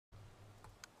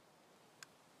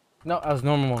No, I was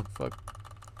normal mode. Fuck.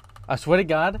 I swear to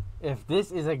God, if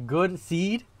this is a good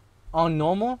seed on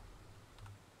normal.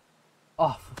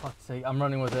 Oh, for fuck's sake, I'm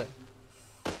running with it.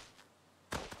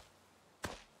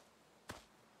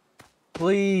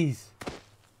 Please.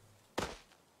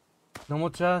 Normal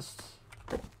chest.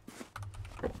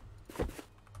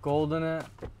 Gold in it.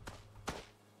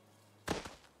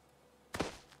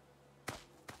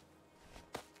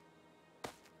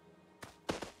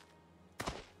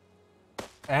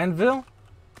 Anvil?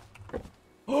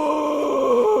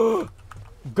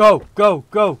 Go, go,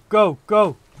 go, go,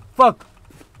 go. Fuck.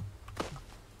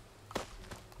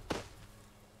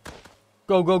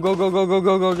 Go, go, go, go, go, go,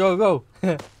 go, go, go, go.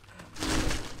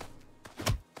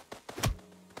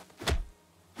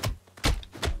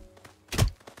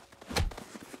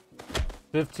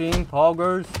 15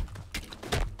 poggers.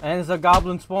 And it's a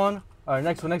goblin spawn. Alright,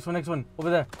 next one, next one, next one. Over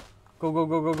there. Go, go,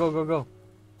 go, go, go, go, go.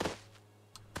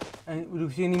 And do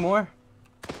we see any more?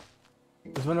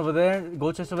 There's one over there.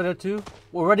 Gold chest over there too.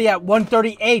 We're already at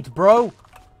 138, bro.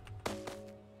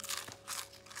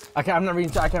 I'm not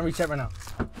reading. I can't reset right now.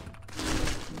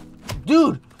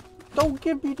 Dude, don't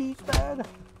give me these, man.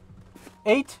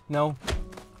 8? No.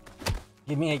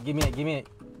 Give me 8. Give me 8. Give me 8.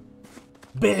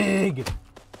 Big.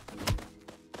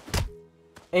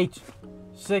 8.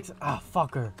 6. Ah,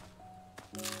 fucker.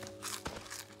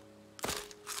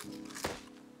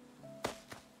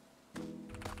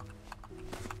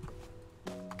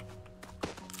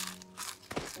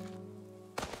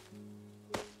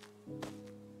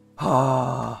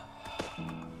 Ah.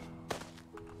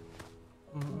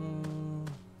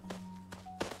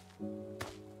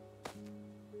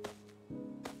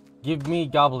 Give me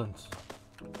goblins.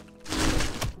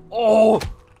 Oh!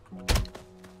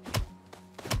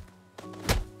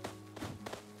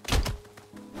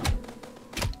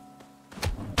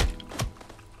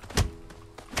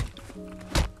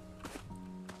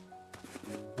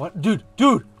 What? Dude,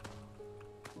 dude!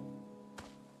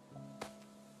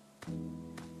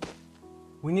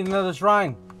 We need another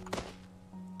shrine.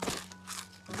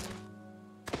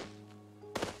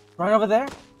 Right over there?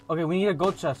 Okay, we need a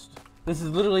gold chest. This is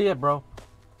literally it, bro.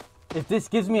 If this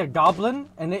gives me a goblin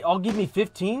and they all give me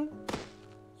 15,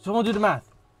 someone do the math.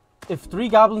 If 3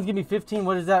 goblins give me 15,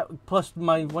 what is that plus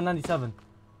my 197?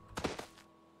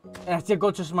 And I see a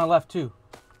gold chest to my left too.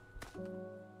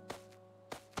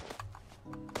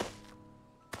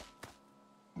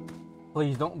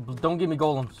 Please don't give me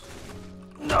golems.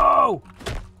 No!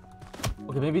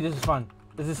 Okay, maybe this is fun.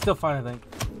 This is still fine, I think.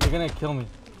 They're gonna kill me.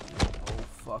 Oh,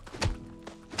 fuck.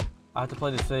 I have to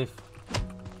play this safe.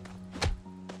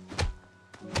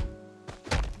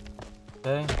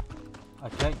 Okay. I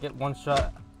can't get one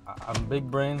shot. I'm big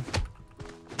brain.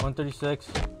 136.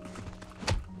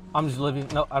 I'm just living.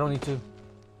 No, I don't need to.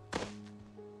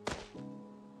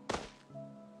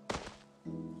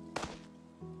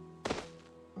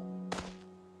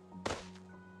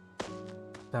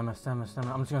 Stamina, stamina,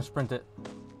 stamina. I'm just gonna sprint it.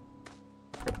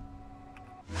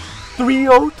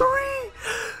 303!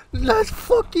 Let's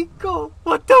fucking go!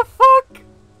 What the fuck?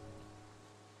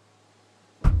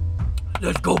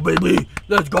 Let's go, baby!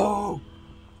 Let's go!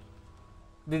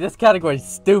 Dude, this category is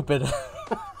stupid.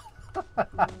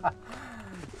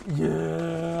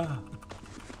 Yeah.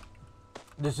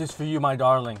 This is for you, my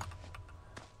darling.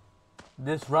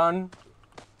 This run,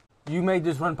 you made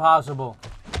this run possible.